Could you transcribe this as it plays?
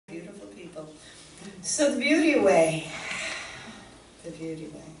So the beauty way. The beauty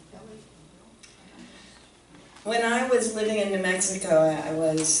way. When I was living in New Mexico, I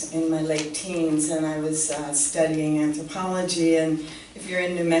was in my late teens, and I was studying anthropology. And if you're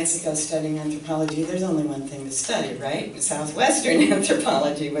in New Mexico studying anthropology, there's only one thing to study, right? Southwestern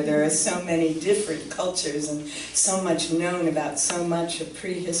anthropology, where there are so many different cultures and so much known about so much of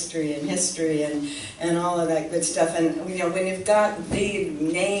prehistory and history and all of that good stuff. And you know, when you've got the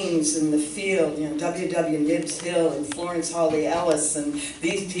names in the field, you know, W.W. Nibbs Hill and Florence Hawley Ellis and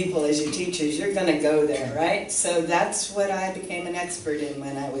these people as your teachers, you're going to go there, right? So that's what I became an expert in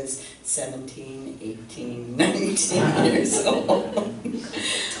when I was 17, 18, 19 years old.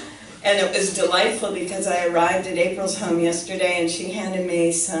 And it was delightful because I arrived at April's home yesterday and she handed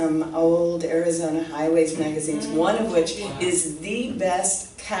me some old Arizona Highways magazines, one of which is the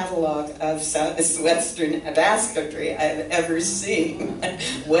best catalog of Southwestern basketry I've ever seen.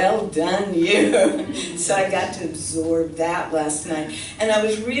 Well done, you. So I got to absorb that last night. And I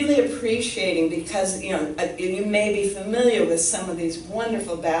was really appreciating because, you know, you may be familiar with some of these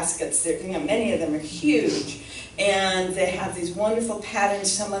wonderful baskets. You know, many of them are huge. And they have these wonderful patterns.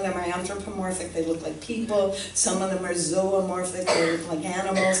 Some of them are anthropomorphic, they look like people. Some of them are zoomorphic, they look like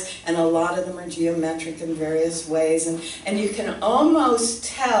animals. And a lot of them are geometric in various ways. And you can almost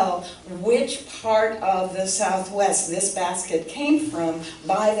tell which part of the Southwest this basket came from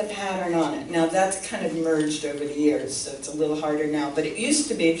by the pattern on it. Now that's kind of merged over the years, so it's a little harder now. But it used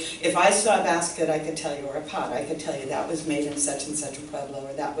to be, if I saw a basket, I could tell you, or a pot, I could tell you that was made in such and such a pueblo,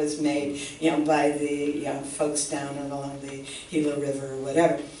 or that was made, you know, by the folks down along the Gila River or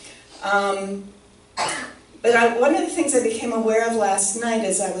whatever. But one of the things I became aware of last night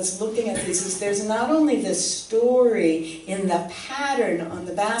as I was looking at these is there's not only the story in the pattern on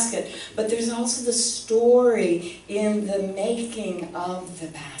the basket, but there's also the story in the making of the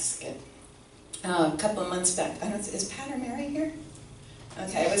basket. A couple of months back, I don't know, is Pat or Mary here?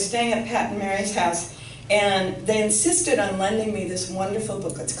 Okay, I was staying at Pat and Mary's house, and they insisted on lending me this wonderful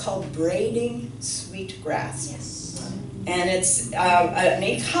book. It's called Braiding Sweetgrass. Yes. And it's an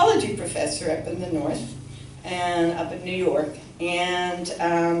ecology professor up in the north, and up in New York. And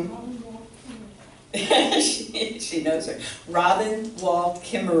she knows her. Robin Wald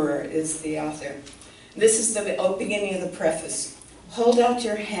Kimmerer is the author. This is the beginning of the preface. Hold out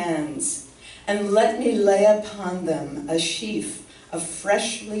your hands, and let me lay upon them a sheaf of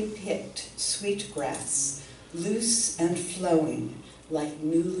freshly picked sweetgrass, loose and flowing like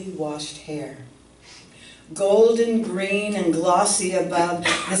newly washed hair. Golden green and glossy above,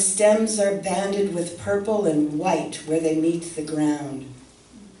 the stems are banded with purple and white where they meet the ground.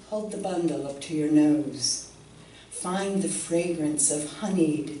 Hold the bundle up to your nose. Find the fragrance of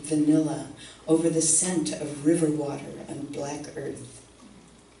honeyed vanilla over the scent of river water and black earth.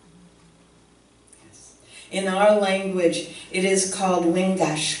 In our language, it is called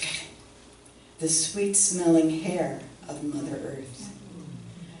wingashk, the sweet-smelling hair of Mother Earth.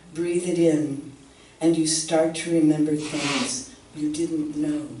 Breathe it in, and you start to remember things you didn't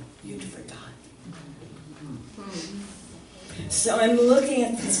know you'd forgotten. So I'm looking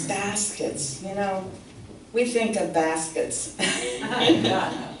at these baskets. You know, we think of baskets.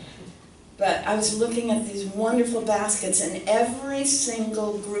 But I was looking at these wonderful baskets, and every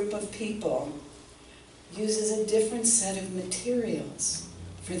single group of people uses a different set of materials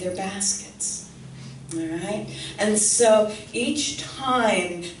for their baskets. All right? And so each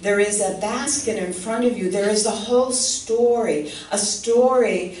time there is a basket in front of you, there is a whole story, a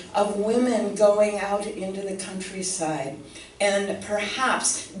story of women going out into the countryside and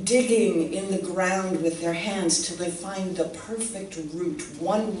perhaps digging in the ground with their hands till they find the perfect root,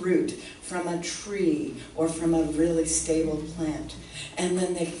 one root from a tree or from a really stable plant. And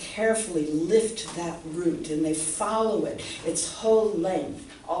then they carefully lift that root and they follow it, its whole length,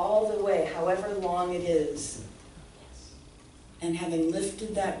 all the way, however long it is. And having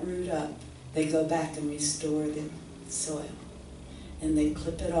lifted that root up, they go back and restore the soil. And they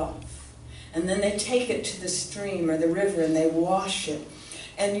clip it off. And then they take it to the stream or the river and they wash it.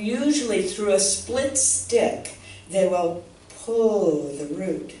 And usually through a split stick, they will pull the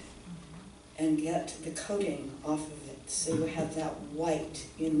root and get the coating off of it. So you have that white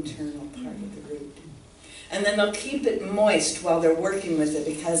internal part of the root. And then they'll keep it moist while they're working with it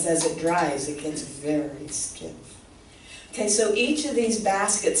because as it dries, it gets very stiff. Okay, so each of these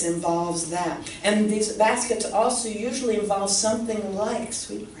baskets involves that. And these baskets also usually involve something like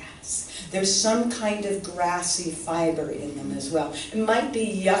sweetgrass. There's some kind of grassy fiber in them as well. It might be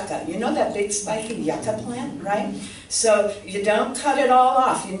yucca. You know that big spiky yucca plant, right? So you don't cut it all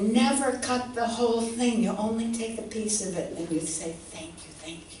off. You never cut the whole thing. You only take a piece of it and you say, thank you,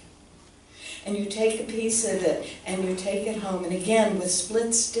 thank you. And you take a piece of it and you take it home, and again with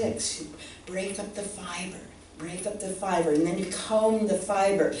split sticks, you break up the fiber. Break up the fiber, and then you comb the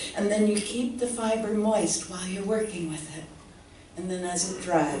fiber, and then you keep the fiber moist while you're working with it. And then as it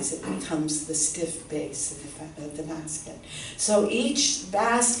dries, it becomes the stiff base of the basket. So each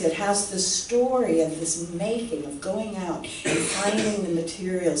basket has the story of this making, of going out and finding the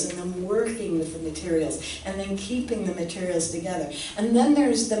materials, and then working with the materials, and then keeping the materials together. And then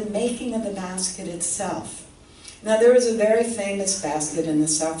there's the making of the basket itself. Now, there was a very famous basket in the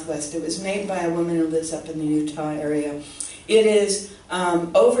Southwest. It was made by a woman who lives up in the Utah area. It is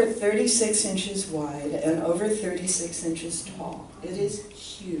over 36 inches wide and over 36 inches tall. It is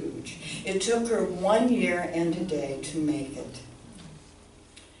huge. It took her 1 year and a day to make it.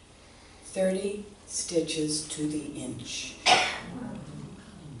 30 stitches to the inch. Right?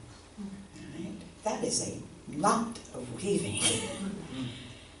 That is a lot of weaving.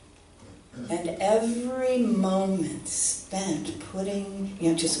 And every moment spent putting,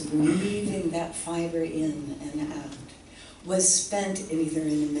 just weaving that fiber in and out was spent either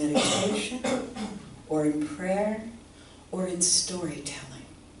in meditation or in prayer or in storytelling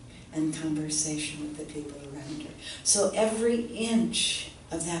and conversation with the people around her. So every inch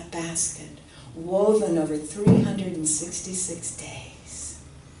of that basket, woven over 366 days.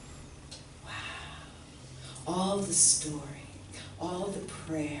 Wow. All the story, all the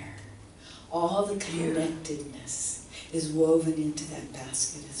prayer, all the connectedness is woven into that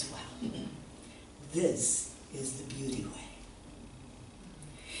basket as well. This is the beauty way.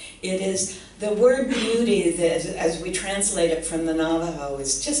 It is, the word beauty, that, as we translate it from the Navajo,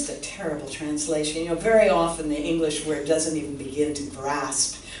 is just a terrible translation. Very often the English word doesn't even begin to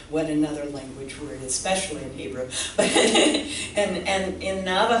grasp what another language word, especially in Hebrew. and in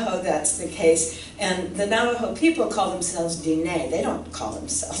Navajo, that's the case. And the Navajo people call themselves Diné. They don't call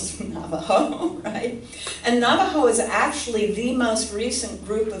themselves Navajo, right? And Navajo is actually the most recent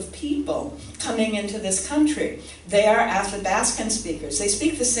group of people coming into this country. They are Athabascan speakers. They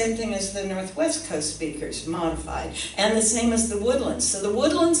speak the same thing as the Northwest Coast speakers, modified, and the same as the Woodlands. So the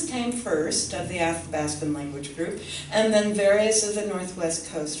Woodlands came first of the Athabascan language group, and then various of the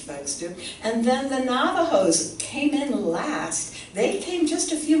Northwest Coast folks do. And then the Navajos came in last. They came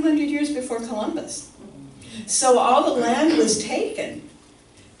just a few hundred years before Columbus. So all the land was taken.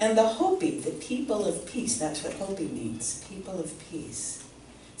 And the Hopi, the people of peace, that's what Hopi means, people of peace,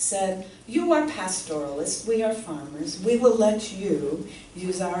 said, you are pastoralists, we are farmers, we will let you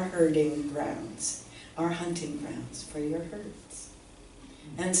use our herding grounds, our hunting grounds for your herds.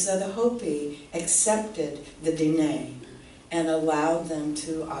 And so the Hopi accepted the Diné and allowed them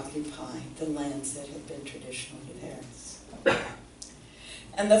to occupy the lands that had been traditionally theirs.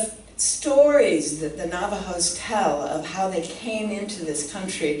 And the stories that the Navajos tell of how they came into this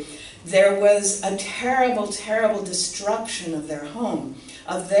country, there was a terrible, terrible destruction of their home,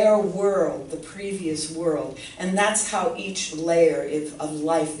 of their world, the previous world. And that's how each layer of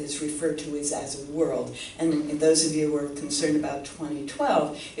life is referred to as a world. And those of you who are concerned about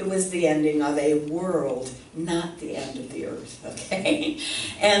 2012, it was the ending of a world, not the end of the earth, okay?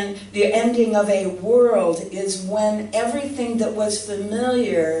 And the ending of a world is when everything that was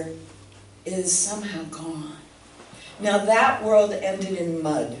familiar is somehow gone. Now that world ended in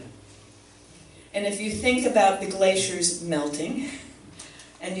mud. And if you think about the glaciers melting,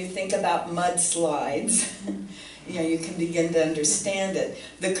 and you think about mudslides, you can begin to understand it.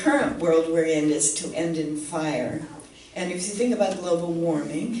 The current world we're in is to end in fire. And if you think about global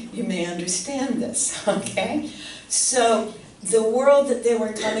warming, you may understand this, okay? So the world that they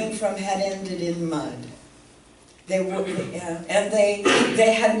were coming from had ended in mud. And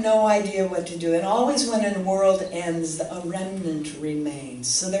they had no idea what to do. And always when a world ends, a remnant remains.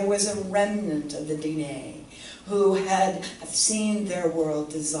 So there was a remnant of the Diné who had seen their world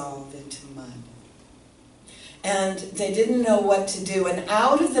dissolve into mud. And they didn't know what to do. And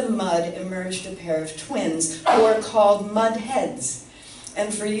out of the mud emerged a pair of twins who are called mudheads.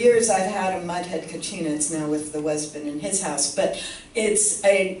 And for years I've had a mudhead kachina. It's now with the husband in his house. But it's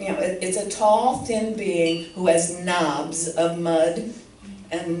a tall, thin being who has knobs of mud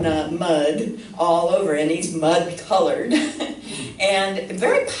and mud all over, and he's mud-colored. And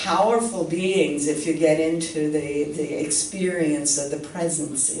very powerful beings if you get into the experience of the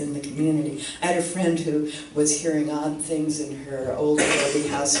presence in the community. I had a friend who was hearing odd things in her old adobe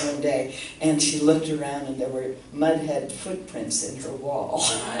house one day, and she looked around and there were mudhead footprints in her wall.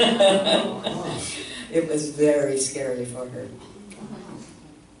 It was very scary for her.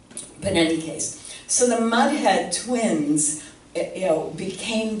 But in any case, so the mudhead twins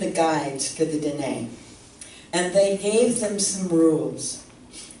became the guides for the Diné. And they gave them some rules.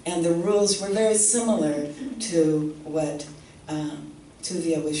 And the rules were very similar to what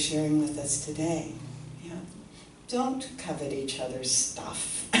Tuvia was sharing with us today. You know, don't covet each other's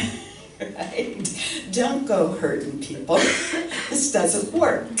stuff, right? Don't go hurting people. This doesn't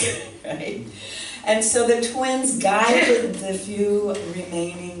work, right? And so the twins guided the few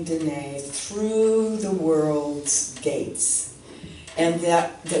remaining Dene through the world's gates. And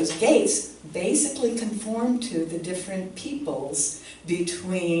those gates basically conform to the different peoples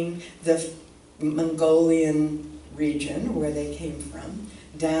between the Mongolian region, where they came from,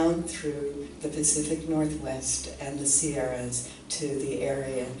 down through the Pacific Northwest and the Sierras to the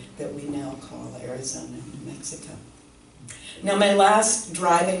area that we now call Arizona and New Mexico. Now, my last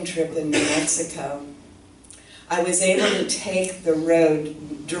driving trip in New Mexico, I was able to take the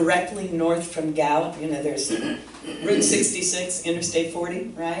road directly north from Gallup. You know, there's Route 66, Interstate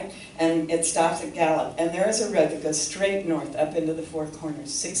 40, right? And it stops at Gallup. And there is a road that goes straight north up into the Four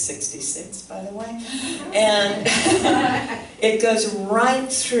Corners, 666, by the way. And it goes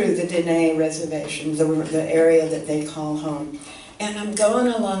right through the Dene Reservation, the area that they call home. And I'm going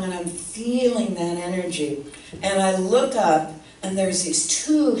along and I'm feeling that energy. And I look up, and there's these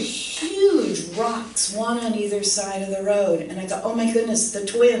two huge rocks, one on either side of the road. And I go, oh my goodness, the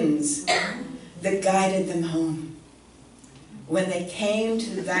twins that guided them home. When they came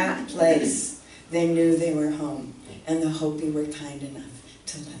to that place, they knew they were home. And the Hopi were kind enough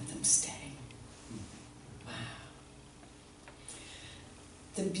to let them stay. Wow.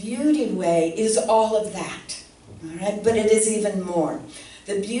 The Beauty Way is all of that, all right? But it is even more.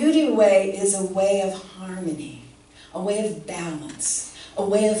 The Beauty Way is a way of harmony, a way of balance, a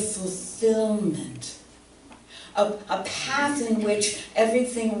way of fulfillment, a path in which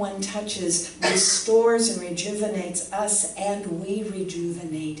everything one touches restores and rejuvenates us, and we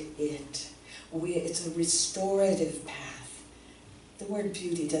rejuvenate it. It's a restorative path. The word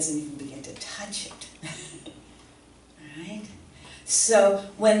beauty doesn't even begin to touch it. Right? So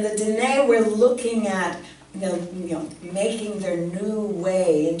when the Dene were looking at making their new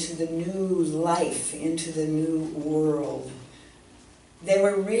way into the new life, into the new world, they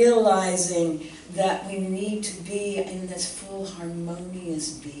were realizing that we need to be in this full harmonious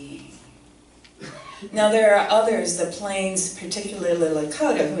being. Now there are others, the Plains, particularly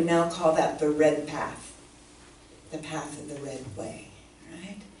Lakota, who now call that the red path, the path of the red way,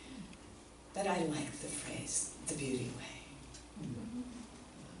 right? But I like the phrase, the beauty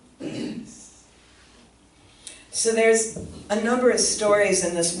way. So there's a number of stories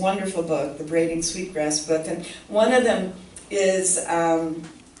in this wonderful book, the Braiding Sweetgrass book, and one of them is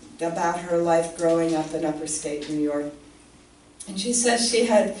about her life growing up in upper state New York. And she says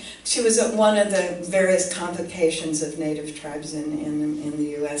she was at one of the various convocations of native tribes in the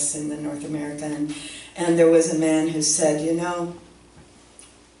U.S. and in North America, and there was a man who said, you know,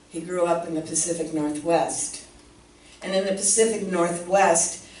 he grew up in the Pacific Northwest. And in the Pacific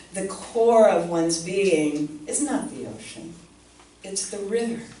Northwest, the core of one's being is not the ocean, it's the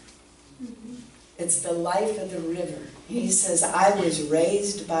river. It's the life of the river. He says, I was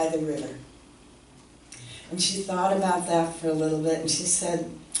raised by the river. And she thought about that for a little bit, and she said,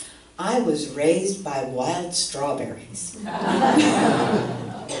 I was raised by wild strawberries.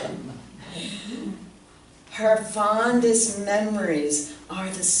 Her fondest memories are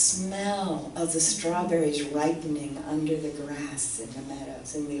the smell of the strawberries ripening under the grass in the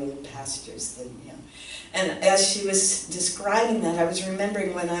meadows, in the old pastures. And as she was describing that, I was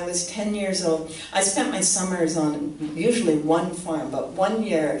remembering when I was 10 years old, I spent my summers on usually one farm, but one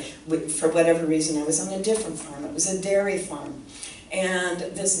year, for whatever reason, I was on a different farm. It was a dairy farm. And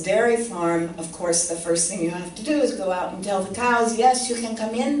this dairy farm, of course, the first thing you have to do is go out and tell the cows, yes, you can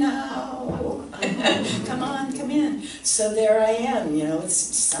come in now. Come on, come in. So there I am, it's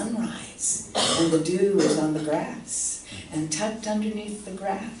sunrise, and the dew is on the grass. And tucked underneath the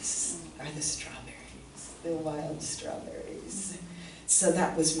grass are the strawberries. The wild strawberries. So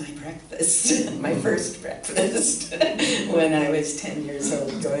that was my breakfast, my first breakfast, when I was 10 years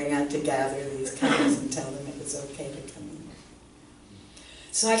old, going out to gather these cows and tell them it was okay to come in.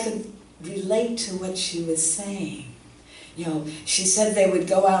 So I could relate to what she was saying. She said they would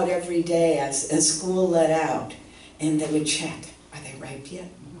go out every day as school let out, and they would check, are they ripe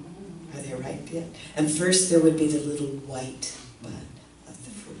yet? Are they ripe yet? And first there would be the little white bud of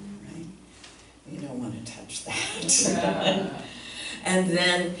the fruit, right? You don't want to touch that. And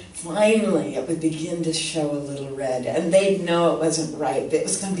then finally it would begin to show a little red, and they'd know it wasn't ripe. It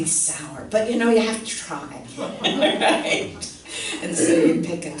was going to be sour, but you have to try, right? And so you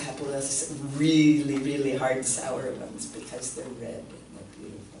pick a couple of really, really hard sour ones because they're red and they're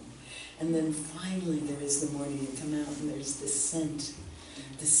beautiful. And then finally there is the morning you come out and there's this scent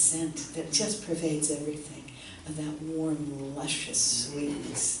the scent that just pervades everything, of that warm, luscious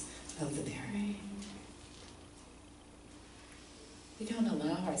sweetness of the berry. We don't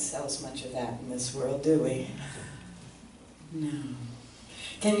allow ourselves much of that in this world, do we? No.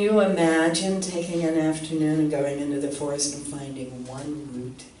 Can you imagine taking an afternoon and going into the forest and finding one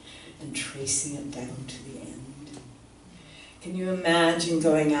root and tracing it down to the end? Can you imagine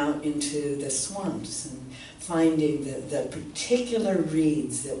going out into the swamps and finding the particular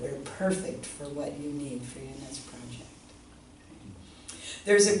reeds that were perfect for what you need for your next project?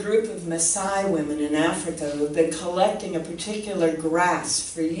 There's a group of Maasai women in Africa who have been collecting a particular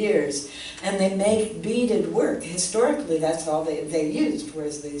grass for years, and they make beaded work. Historically, that's all they used,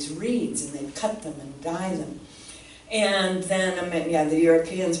 was these reeds, and they'd cut them and dye them. And then, the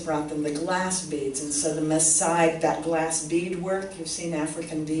Europeans brought them the glass beads, and so the Maasai, that glass bead work, you've seen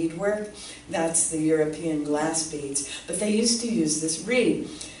African bead work, that's the European glass beads. But they used to use this reed.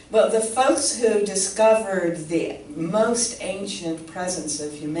 Well, the folks who discovered the most ancient presence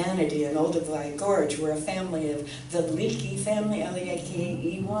of humanity in Olduvai Gorge were a family of the Leakey family,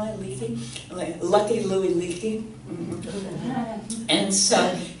 L-E-A-K-E-Y, Leakey, Lucky Louie Leakey. And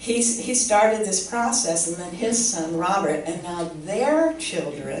so he started this process, and then his son Robert, and now their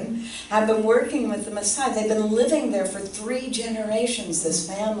children have been working with the Maasai. They've been living there for 3 generations, this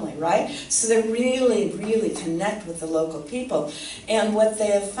family, right? So they really, really connect with the local people. And what they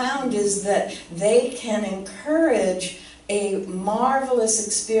have found is that they can encourage a marvelous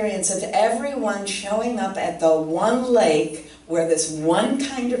experience of everyone showing up at the one lake where this one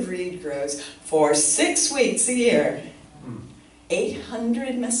kind of reed grows for 6 weeks a year.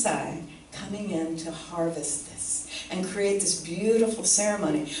 800 Maasai coming in to harvest this and create this beautiful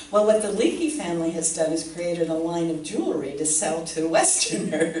ceremony. Well, what the Leakey family has done is created a line of jewelry to sell to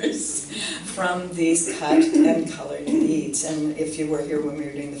Westerners from these cut and colored beads. And if you were here when we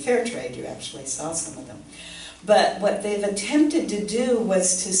were doing the fair trade, you actually saw some of them. But what they've attempted to do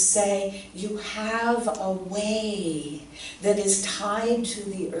was to say, you have a way that is tied to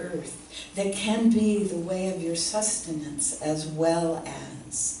the earth, that can be the way of your sustenance as well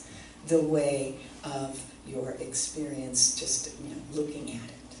as the way of your experience, just looking at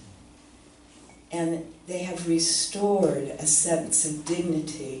it. And they have restored a sense of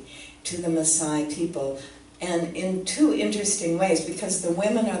dignity to the Maasai people, and in 2 interesting ways, because the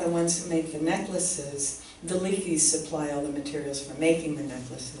women are the ones who make the necklaces. The Leakeys supply all the materials for making the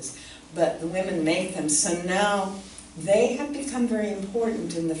necklaces, but the women make them. So now they have become very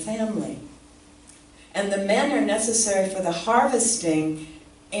important in the family. And the men are necessary for the harvesting,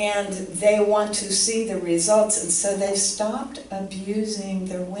 and they want to see the results, and so they've stopped abusing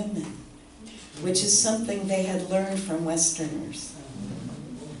their women, which is something they had learned from Westerners.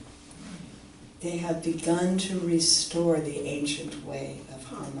 They have begun to restore the ancient way of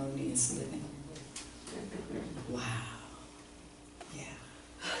harmonious living. Wow.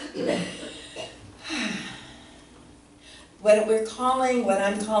 Yeah. What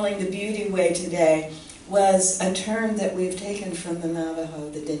I'm calling the beauty way today was a term that we've taken from the Navajo,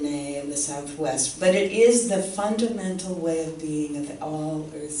 the Dene of the Southwest, but it is the fundamental way of being of all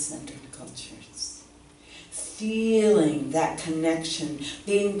earth-centered cultures. Feeling that connection,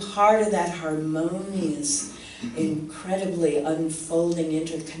 being part of that harmonious, incredibly unfolding,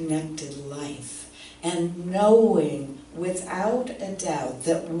 interconnected life. And knowing without a doubt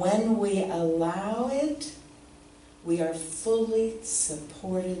that when we allow it, we are fully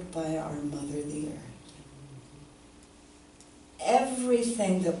supported by our Mother, the Earth.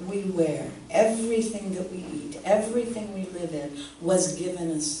 Everything that we wear, everything that we eat, everything we live in was given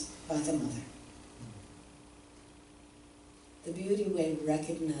us by the Mother. The Beauty Way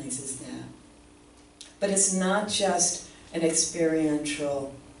recognizes that. But it's not just an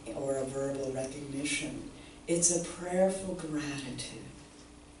experiential or a verbal recognition. It's a prayerful gratitude,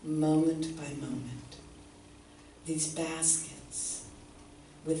 moment by moment. These baskets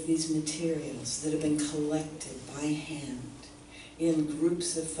with these materials that have been collected by hand in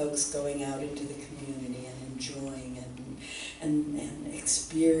groups of folks going out into the community and enjoying it and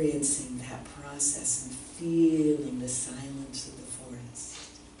experiencing that process and feeling the silence of the forest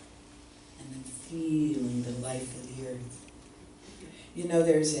and then feeling the life of the earth. You know,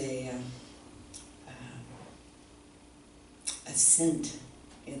 there's a scent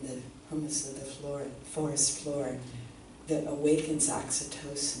in the humus of the forest floor that awakens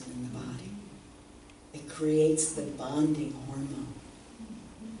oxytocin in the body. It creates the bonding hormone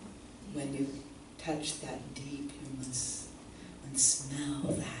when you touch that deep humus and smell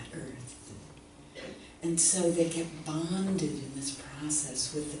that earth. And so they get bonded in this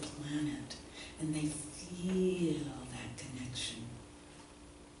process with the planet, and they feel that connection.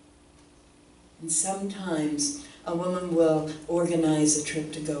 And sometimes a woman will organize a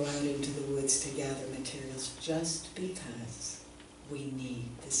trip to go out into the woods to gather materials just because we need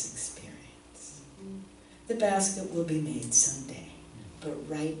this experience. The basket will be made someday, but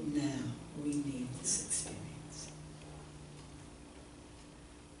right now we need this experience.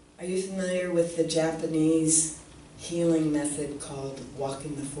 Are you familiar with the Japanese healing method called walk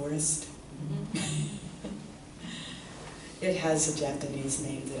in the forest? It has a Japanese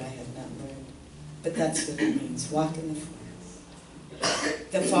name that I have not learned, but that's what it means, walk in the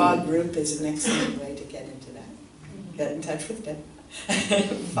forest. The fog group is an excellent way to get into that. Get in touch with them.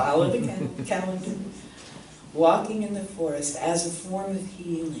 Follow the calendar. Walking in the forest as a form of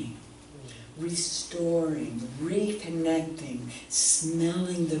healing, restoring, reconnecting,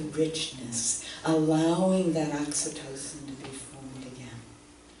 smelling the richness, allowing that oxytocin to be formed again,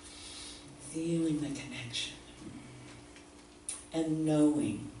 feeling the connection, and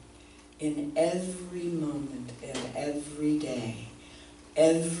knowing in every moment and every day,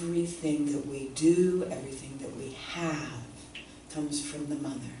 everything that we do, everything that we have, comes from the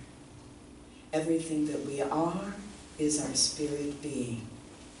Mother. Everything that we are is our spirit being,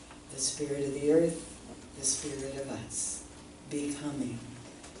 the spirit of the earth, the spirit of us, becoming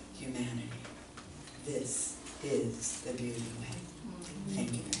humanity. This is the beauty way.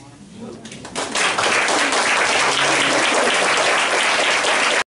 Thank you very much.